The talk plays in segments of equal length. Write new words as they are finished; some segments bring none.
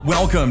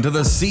Welcome to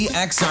the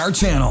CXR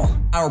channel,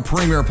 our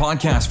premier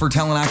podcast for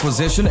talent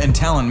acquisition and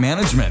talent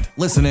management.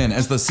 Listen in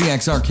as the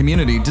CXR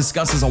community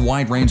discusses a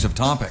wide range of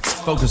topics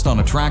focused on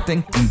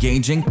attracting,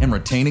 engaging, and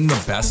retaining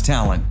the best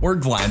talent. We're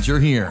glad you're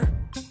here.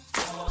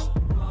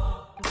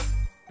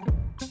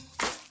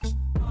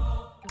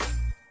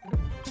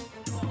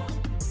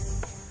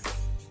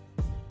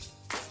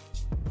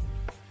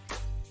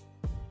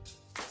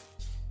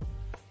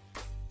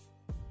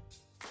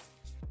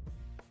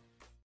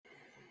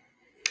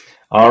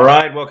 All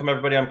right, welcome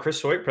everybody. I'm Chris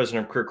Hoyt,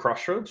 president of Career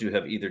Crossroads. You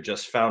have either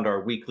just found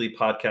our weekly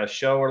podcast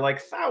show or like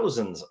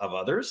thousands of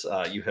others,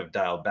 you have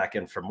dialed back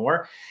in for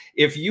more.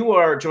 If you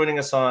are joining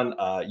us on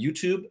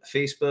YouTube,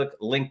 Facebook,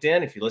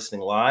 LinkedIn, if you're listening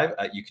live,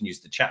 you can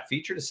use the chat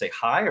feature to say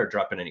hi or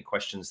drop in any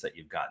questions that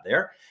you've got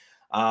there.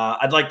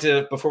 I'd like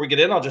to, before we get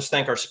in, I'll just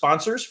thank our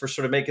sponsors for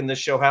sort of making this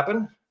show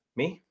happen.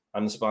 Me,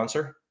 I'm the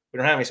sponsor. We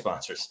don't have any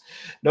sponsors.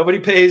 Nobody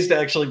pays to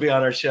actually be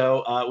on our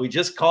show. We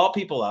just call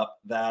people up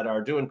that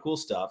are doing cool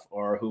stuff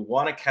or who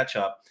want to catch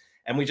up,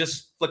 and we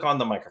just flick on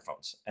the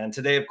microphones. And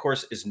today, of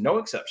course, is no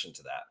exception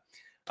to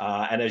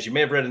that. And as you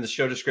may have read in the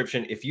show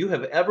description, if you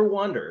have ever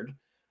wondered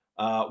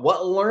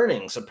what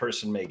learnings a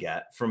person may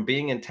get from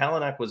being in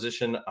talent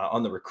acquisition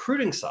on the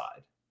recruiting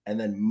side and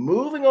then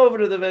moving over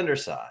to the vendor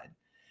side,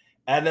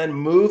 and then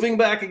moving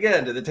back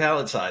again to the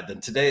talent side, then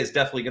today is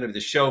definitely going to be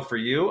the show for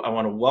you. I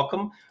want to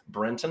welcome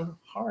Brenton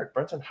Hart.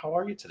 Brenton, how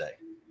are you today?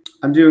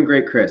 I'm doing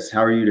great, Chris.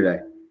 How are you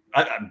today?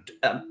 I'm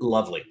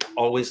lovely.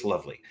 Always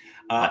lovely.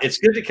 It's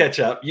good to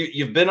catch up.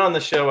 You've been on the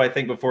show, I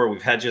think, before.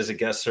 We've had you as a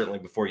guest, certainly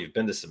before. You've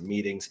been to some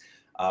meetings.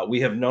 We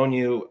have known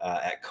you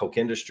at Koch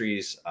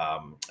Industries. I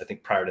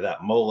think prior to that,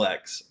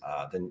 Molex.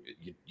 Then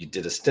you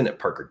did a stint at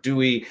Parker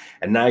Dewey,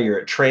 and now you're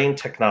at Trane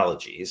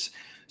Technologies.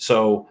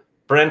 So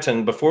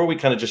Brenton, before we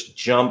kind of just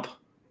jump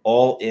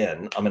all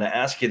in, I'm going to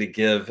ask you to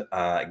give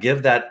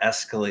that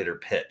escalator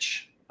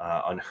pitch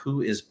on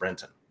who is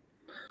Brenton.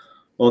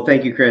 Well,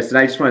 thank you, Chris. And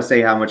I just want to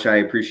say how much I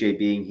appreciate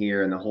being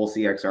here and the whole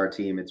CXR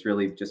team. It's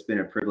really just been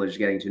a privilege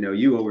getting to know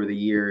you over the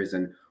years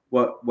and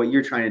what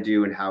you're trying to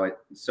do and how it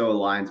so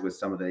aligns with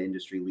some of the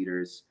industry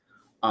leaders.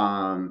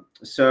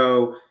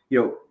 So,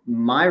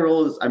 my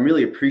role is I'm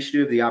really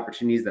appreciative of the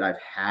opportunities that I've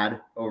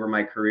had over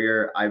my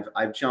career.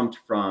 I've jumped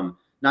from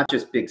not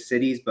just big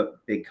cities, but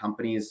big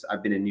companies.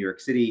 I've been in New York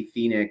City,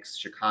 Phoenix,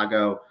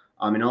 Chicago.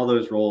 In all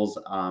those roles,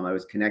 I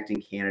was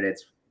connecting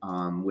candidates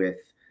with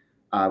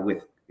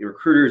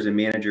recruiters and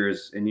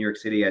managers. In New York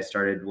City, I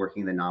started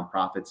working in the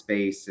nonprofit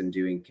space and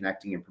doing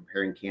connecting and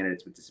preparing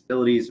candidates with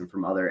disabilities and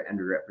from other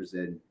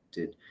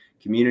underrepresented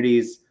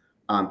communities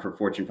for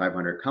Fortune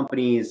 500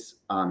 companies.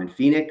 In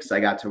Phoenix,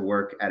 I got to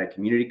work at a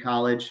community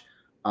college,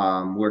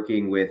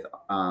 working with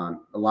a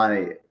lot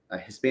of a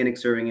Hispanic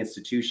serving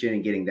institution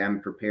and getting them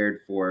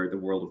prepared for the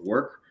world of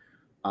work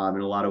in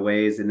a lot of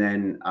ways. And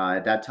then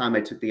at that time, I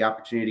took the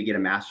opportunity to get a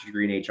master's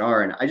degree in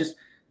HR. And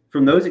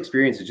from those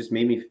experiences, it just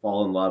made me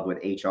fall in love with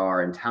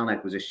HR and talent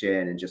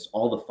acquisition and just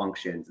all the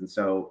functions. And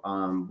so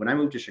when I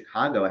moved to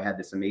Chicago, I had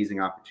this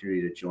amazing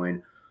opportunity to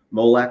join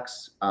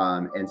Molex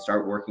and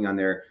start working on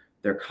their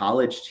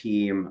college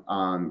team,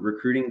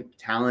 recruiting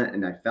talent.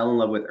 And I fell in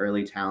love with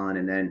early talent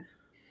and then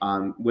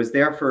was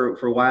there for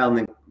a while and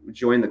then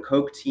joined the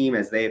Koch team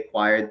as they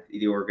acquired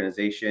the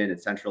organization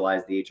and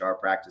centralized the HR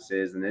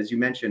practices. And as you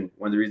mentioned,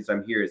 one of the reasons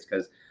I'm here is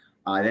because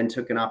I then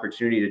took an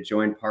opportunity to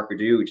join Parker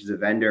Dewey, which is a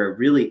vendor, a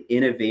really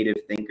innovative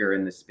thinker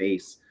in the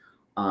space,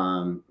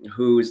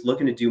 who is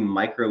looking to do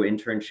micro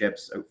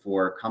internships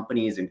for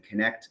companies and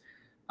connect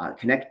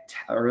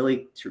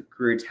early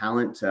career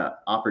talent to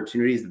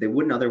opportunities that they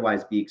wouldn't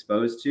otherwise be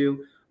exposed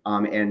to,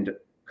 and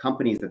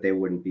companies that they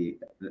wouldn't be,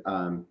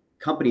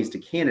 companies to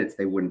candidates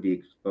they wouldn't be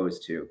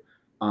exposed to.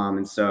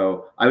 And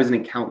so I was an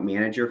account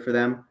manager for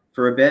them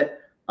for a bit,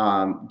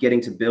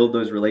 getting to build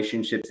those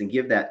relationships and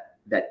give that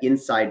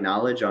inside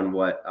knowledge on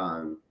what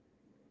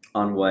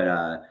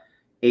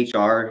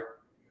HR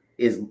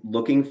is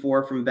looking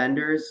for from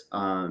vendors.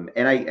 And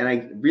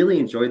I really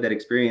enjoyed that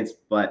experience,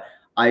 but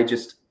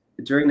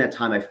during that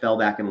time, I fell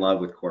back in love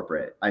with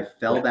corporate. I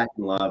fell back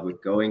in love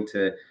with going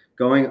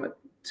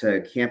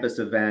to campus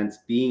events,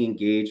 being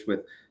engaged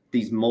with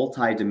these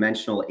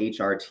multi-dimensional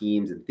HR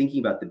teams and thinking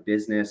about the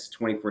business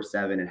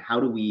 24/7 and how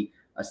do we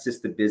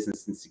assist the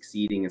business in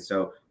succeeding. And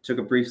so took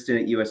a brief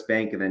stint at US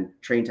Bank and then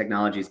Trane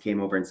Technologies came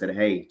over and said,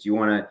 hey, do you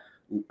want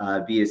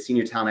to be a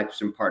senior talent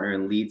acquisition partner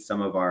and lead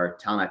some of our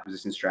talent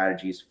acquisition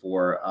strategies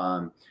for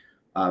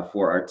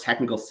our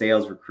technical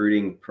sales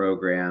recruiting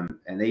program?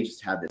 And they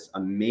just had this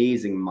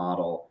amazing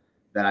model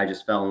that I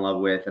just fell in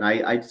love with.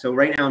 And so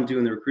right now I'm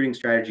doing the recruiting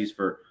strategies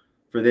for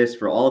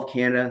all of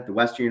Canada, the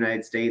Western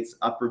United States,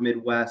 upper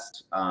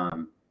Midwest,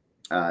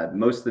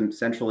 most of the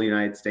central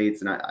United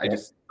States. And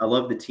I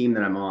love the team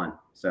that I'm on.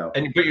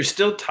 But you're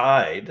still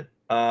tied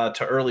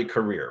to early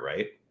career,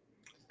 right?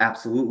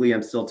 Absolutely.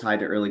 I'm still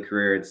tied to early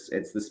career.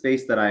 It's the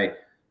space that I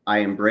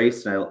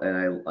embrace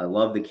and I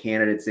love the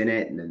candidates in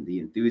it and then the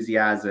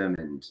enthusiasm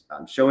and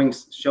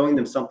showing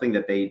them something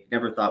that they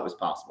never thought was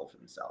possible for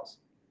themselves.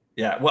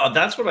 Yeah, well,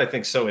 that's what I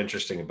think so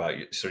interesting about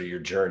you, sort of your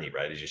journey,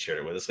 right? As you shared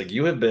it with us, like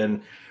you have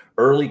been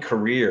early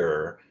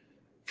career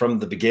from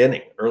the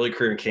beginning, early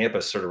career in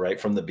campus, sort of right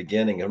from the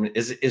beginning. I mean,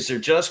 is there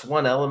just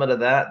one element of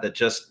that that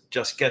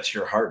just gets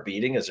your heart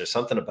beating? Is there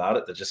something about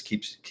it that just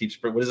keeps?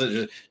 What is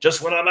it?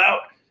 Just when I'm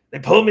out, they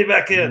pulled me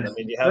back in. I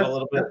mean, you have a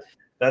little bit.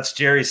 That's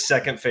Jerry's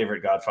second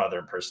favorite Godfather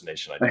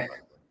impersonation I do.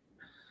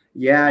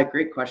 Yeah,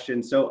 great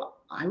question. So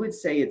I would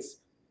say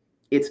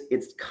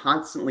it's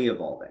constantly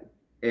evolving.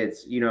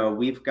 It's,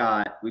 we've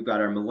got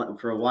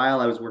for a while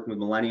I was working with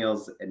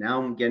millennials, and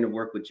now I'm getting to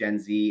work with Gen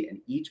Z, and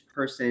each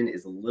person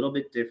is a little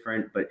bit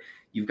different, but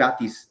you've got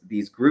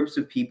these groups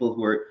of people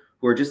who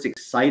are just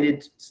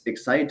excited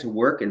to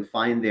work and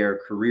find their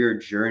career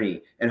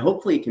journey, and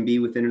hopefully it can be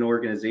within an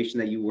organization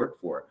that you work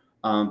for.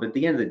 But at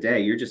the end of the day,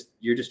 you're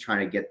just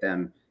trying to get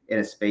them in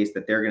a space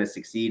that they're going to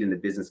succeed and the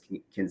business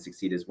can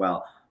succeed as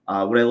well.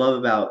 What I love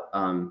about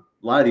a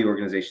lot of the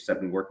organizations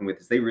I've been working with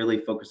is they really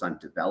focus on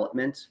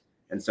development.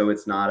 And so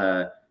it's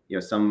not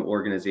some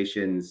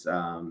organizations,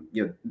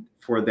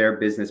 for their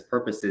business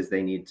purposes,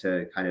 they need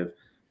to kind of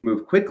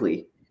move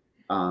quickly.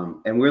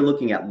 And we're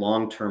looking at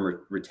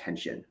long-term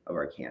retention of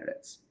our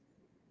candidates.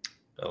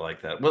 I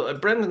like that. Well,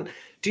 Brendan,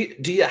 do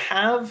you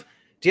have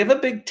a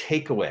big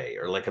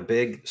takeaway or like a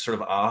big sort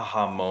of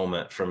aha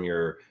moment from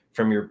your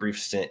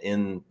brief stint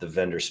in the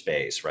vendor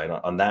space, right?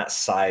 On that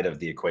side of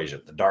the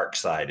equation, the dark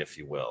side, if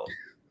you will.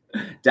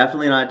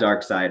 Definitely not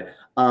dark side.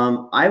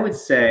 I would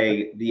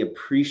say the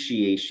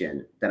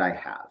appreciation that I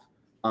have.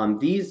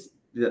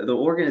 The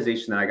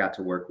organization that I got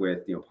to work with,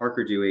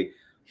 Parker Dewey,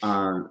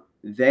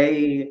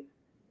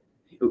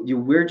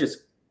 we're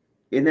just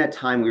in that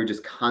time, we were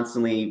just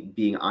constantly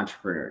being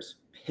entrepreneurs,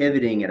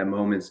 pivoting at a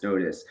moment's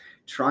notice,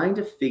 trying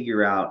to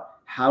figure out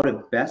how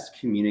to best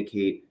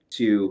communicate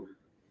to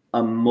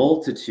a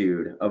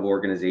multitude of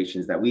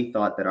organizations that we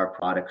thought that our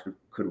product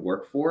could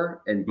work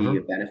for and be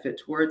a benefit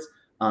towards.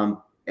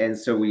 And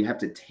so we have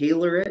to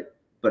tailor it,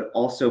 but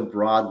also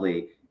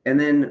broadly, and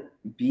then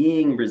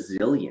being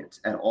resilient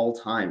at all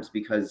times,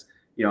 because,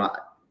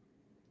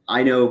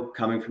 I know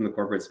coming from the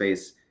corporate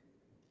space,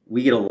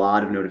 we get a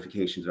lot of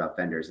notifications about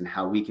vendors and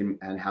how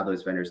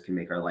those vendors can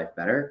make our life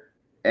better.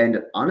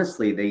 And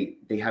honestly,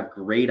 they have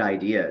great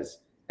ideas.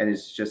 And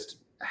it's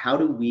just, how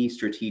do we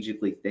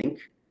strategically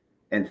think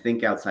and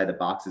think outside the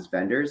box as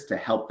vendors to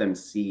help them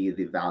see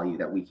the value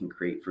that we can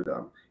create for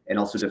them, and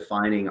also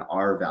defining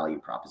our value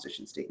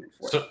proposition statement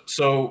for them.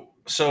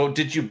 So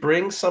did you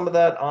bring some of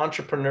that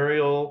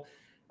entrepreneurial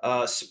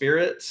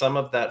spirit, some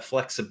of that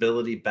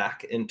flexibility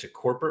back into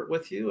corporate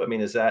with you? I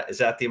mean, is that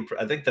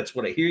I think that's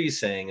what I hear you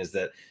saying, is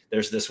that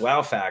there's this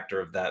wow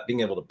factor of that, being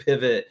able to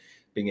pivot,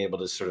 being able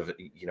to sort of,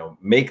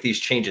 make these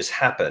changes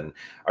happen.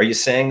 Are you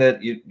saying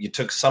that you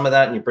took some of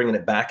that and you're bringing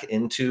it back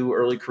into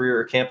early career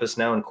or campus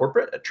now in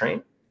corporate at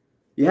Train?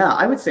 Yeah,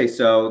 I would say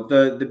so.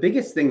 The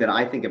biggest thing that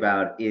I think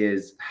about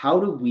is, how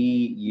do we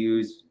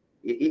use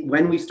it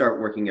when we start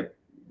working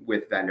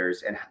with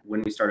vendors, and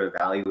when we start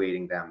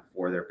evaluating them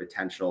for their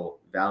potential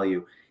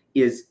value,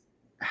 is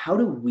how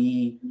do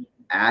we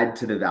add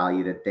to the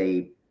value that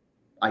they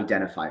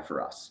identify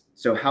for us?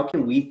 So how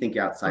can we think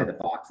outside the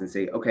box and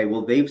say, okay,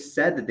 well, they've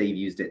said that they've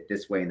used it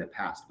this way in the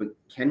past, but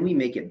can we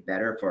make it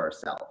better for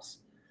ourselves?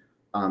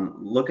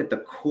 Look at the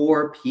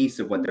core piece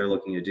of what they're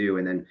looking to do,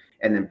 and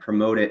then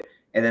promote it,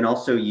 and then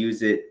also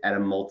use it at a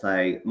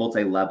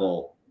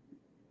multi-level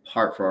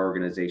part for our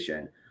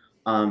organization.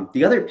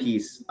 The other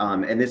piece,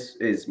 and this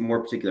is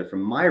more particular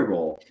from my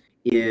role,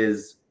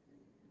 is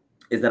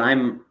that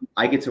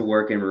I get to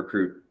work and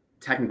recruit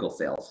technical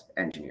sales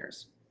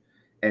engineers.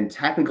 And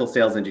technical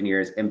sales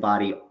engineers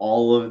embody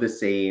all of the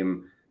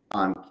same,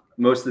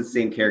 most of the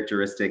same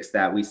characteristics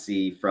that we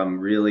see from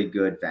really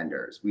good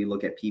vendors. We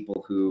look at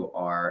people who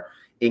are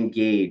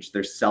engaged,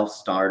 they're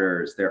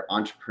self-starters, they're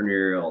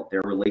entrepreneurial,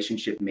 they're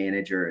relationship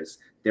managers,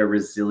 they're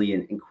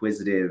resilient,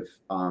 inquisitive,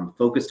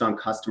 focused on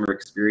customer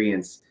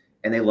experience,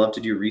 and they love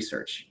to do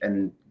research.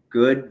 And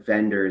good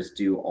vendors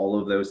do all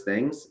of those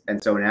things.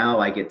 And so now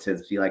I get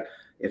to be like,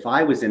 if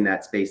I was in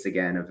that space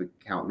again of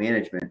account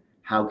management,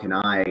 how can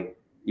I,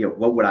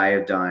 what would I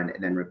have done?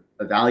 And then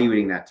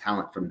evaluating that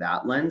talent from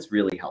that lens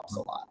really helps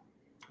a lot.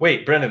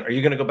 Wait, Brendan, are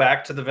you going to go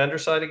back to the vendor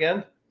side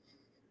again?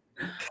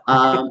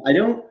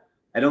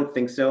 I don't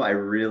think so. I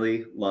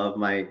really love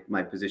my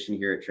position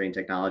here at Train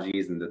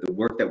Technologies, and the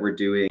work that we're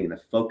doing, and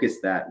the focus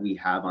that we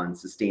have on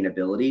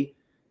sustainability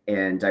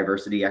and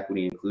diversity,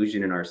 equity,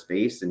 inclusion in our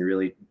space, and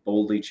really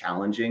boldly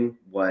challenging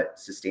what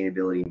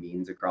sustainability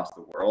means across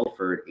the world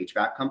for an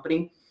HVAC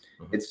company.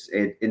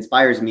 It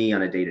inspires me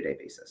on a day-to-day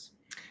basis.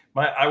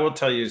 I will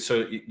tell you,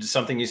 so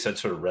something you said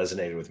sort of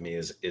resonated with me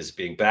is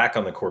being back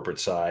on the corporate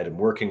side and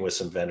working with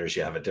some vendors.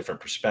 You have a different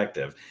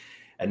perspective.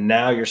 And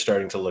now you're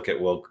starting to look at,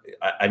 well,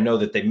 I know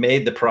that they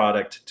made the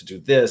product to do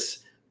this,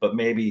 but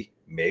maybe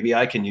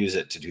I can use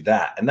it to do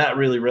that. And that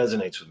really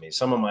resonates with me.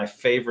 Some of my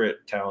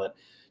favorite talent,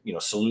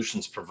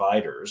 solutions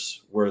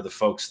providers were the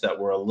folks that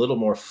were a little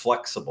more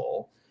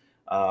flexible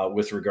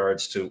with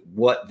regards to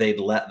what they'd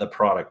let the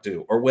product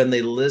do, or when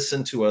they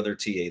listen to other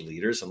TA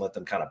leaders and let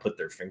them kind of put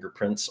their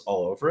fingerprints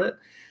all over it,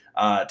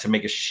 to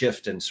make a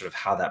shift in sort of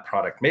how that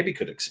product maybe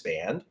could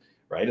expand,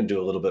 right, and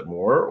do a little bit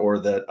more, or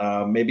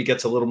that maybe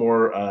gets a little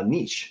more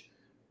niche,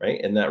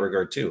 right, in that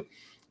regard too.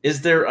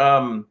 Is there,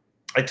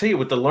 I tell you,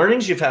 with the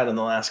learnings you've had in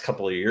the last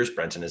couple of years,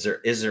 Brenton, is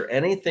there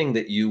anything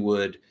that you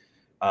would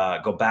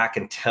go back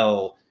and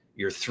tell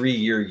your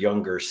 3-year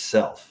younger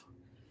self,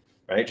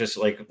 right? Just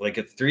like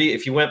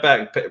if you went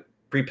back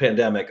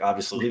pre-pandemic,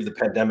 obviously leave the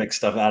pandemic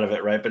stuff out of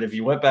it, right? But if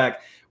you went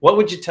back, what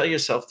would you tell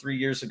yourself 3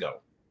 years ago?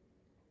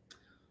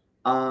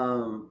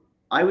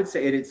 I would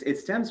say it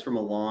stems from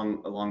a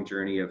long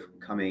journey of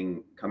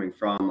coming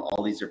from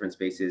all these different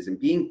spaces and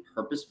being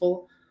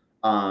purposeful.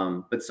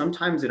 But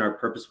sometimes in our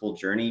purposeful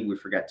journey, we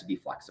forget to be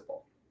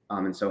flexible.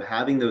 And so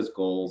having those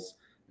goals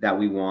that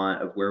we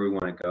want of where we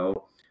want to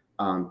go,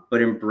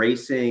 but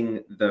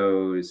embracing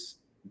those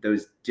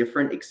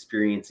different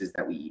experiences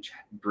that we each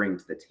bring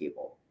to the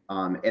table,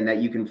 and that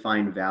you can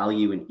find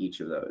value in each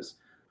of those,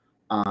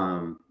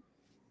 and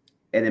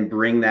then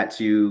bring that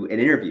to an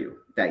interview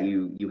that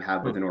you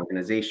have with an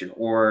organization,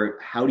 or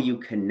how do you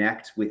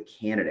connect with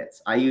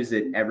candidates? I use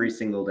it every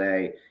single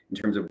day in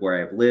terms of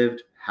where I've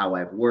lived, how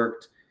I've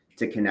worked,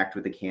 to connect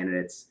with the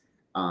candidates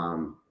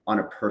on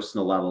a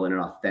personal level in an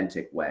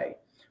authentic way.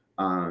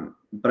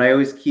 But I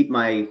always keep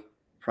my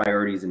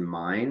priorities in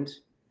mind: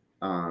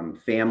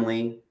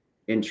 family,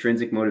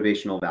 intrinsic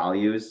motivational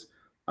values.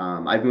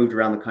 I've moved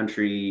around the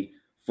country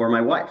for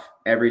my wife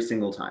every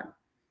single time,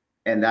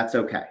 and that's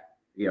okay.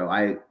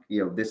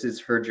 This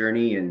is her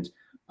journey, and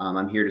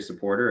I'm here to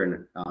support her.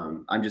 And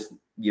I'm just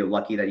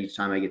lucky that each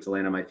time I get to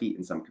land on my feet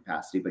in some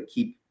capacity, but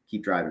keep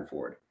driving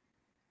forward.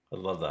 I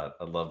love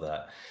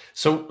that.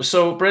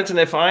 So Brenton,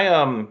 if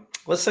I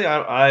let's say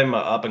I'm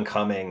up and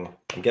coming,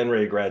 I'm getting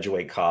ready to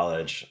graduate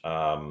college.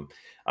 I'm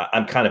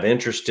kind of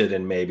interested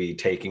in maybe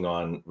taking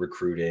on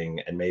recruiting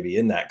and maybe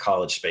in that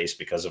college space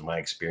because of my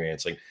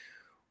experience. Like,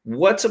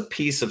 what's a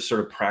piece of sort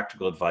of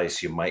practical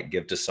advice you might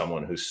give to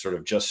someone who's sort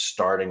of just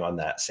starting on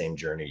that same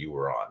journey you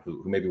were on,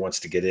 who maybe wants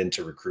to get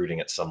into recruiting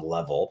at some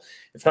level,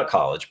 if not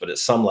college, but at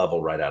some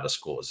level right out of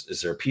school?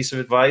 Is there a piece of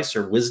advice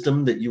or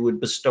wisdom that you would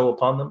bestow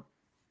upon them?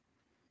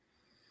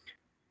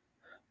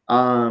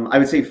 I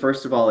would say,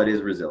 first of all, it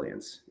is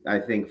resilience. I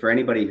think for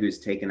anybody who's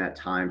taken that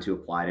time to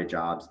apply to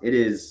jobs,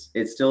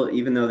 it's still,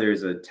 even though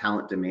there's a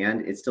talent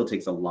demand, it still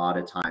takes a lot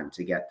of time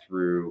to get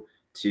through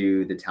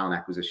to the talent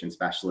acquisition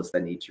specialists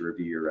that need to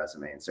review your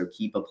resume. And so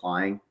keep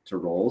applying to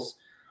roles.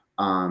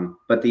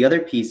 But the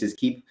other piece is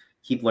keep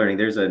learning.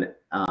 There's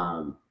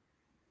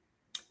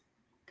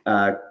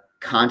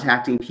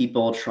contacting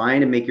people,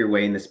 trying to make your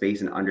way in the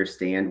space and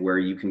understand where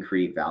you can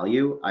create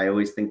value. I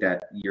always think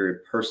that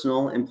your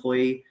personal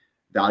employee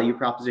value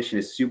proposition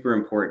is super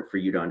important for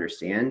you to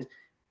understand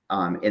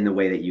in the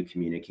way that you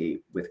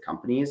communicate with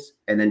companies,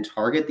 and then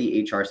target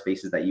the HR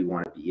spaces that you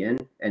want to be in,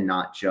 and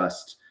not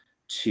just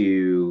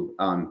to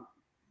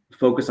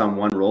focus on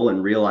one role,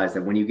 and realize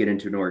that when you get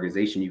into an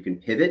organization, you can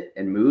pivot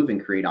and move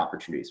and create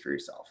opportunities for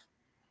yourself.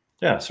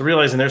 Yeah. So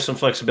realizing there's some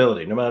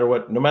flexibility, no matter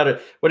what,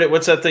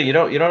 what's that thing? You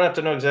don't have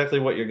to know exactly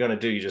what you're going to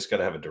do. You just got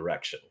to have a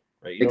direction,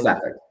 right? You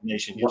Exactly. You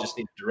just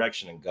need a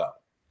direction and go.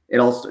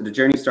 The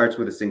journey starts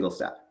with a single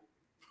step.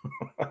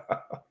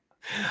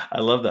 I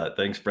love that.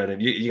 Thanks,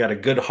 Brenton. You got a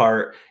good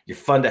heart. You're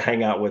fun to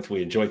hang out with.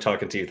 We enjoy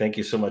talking to you. Thank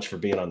you so much for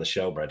being on the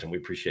show, Brenton. We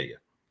appreciate you.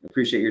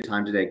 Appreciate your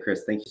time today,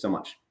 Chris. Thank you so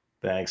much.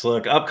 Thanks.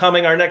 Look,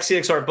 upcoming, our next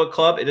CXR book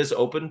club. It is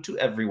open to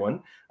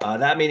everyone.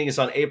 That meeting is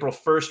on April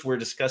 1st. We're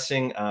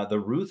discussing the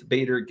Ruth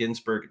Bader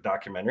Ginsburg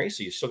documentary.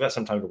 So you still got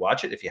some time to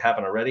watch it if you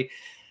haven't already.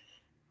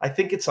 I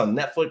think it's on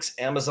Netflix,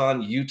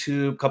 Amazon,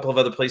 YouTube, a couple of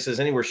other places,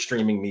 anywhere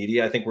streaming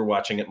media. I think we're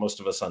watching it, most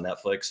of us, on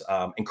Netflix.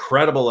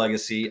 Incredible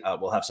legacy.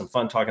 We'll have some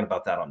fun talking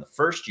about that on the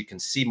 1st. You can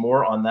see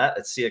more on that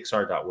at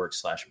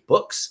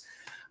cxr.work/books.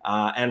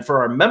 And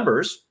for our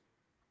members,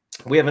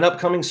 we have an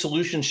upcoming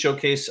solutions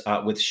showcase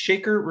with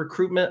Shaker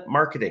Recruitment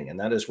Marketing. And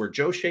that is where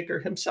Joe Shaker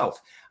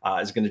himself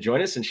is going to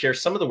join us and share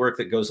some of the work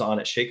that goes on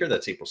at Shaker.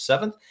 That's April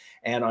 7th.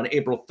 And on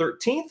April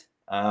 13th,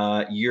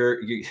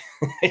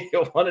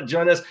 you'll want to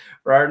join us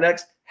for our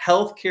next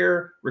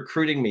healthcare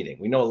recruiting meeting.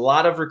 We know a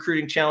lot of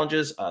recruiting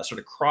challenges sort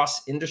of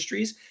cross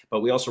industries, but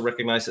we also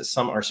recognize that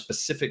some are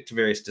specific to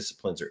various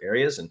disciplines or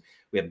areas. And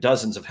we have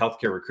dozens of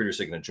healthcare recruiters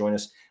that are going to join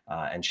us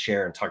and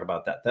share and talk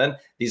about that then.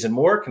 These and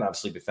more can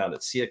obviously be found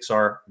at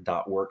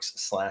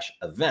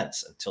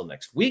cxr.works/events. Until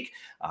next week,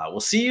 we'll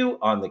see you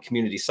on the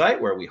community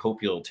site, where we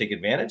hope you'll take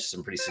advantage of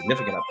some pretty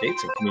significant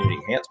updates and community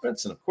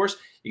enhancements. And of course,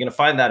 you're going to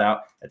find that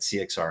out at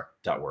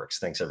cxr.works.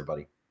 Thanks,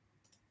 everybody.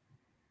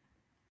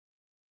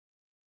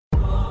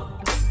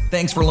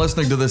 Thanks for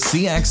listening to the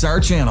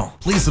CXR channel.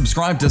 Please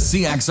subscribe to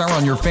CXR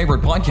on your favorite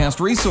podcast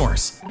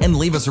resource and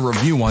leave us a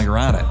review while you're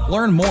at it.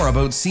 Learn more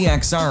about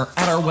CXR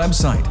at our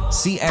website,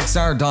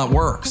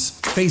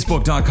 cxr.works,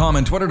 facebook.com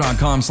and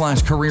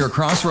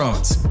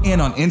twitter.com/careercrossroads, and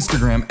on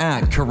Instagram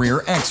at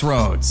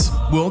careerxroads.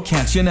 We'll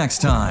catch you next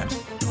time.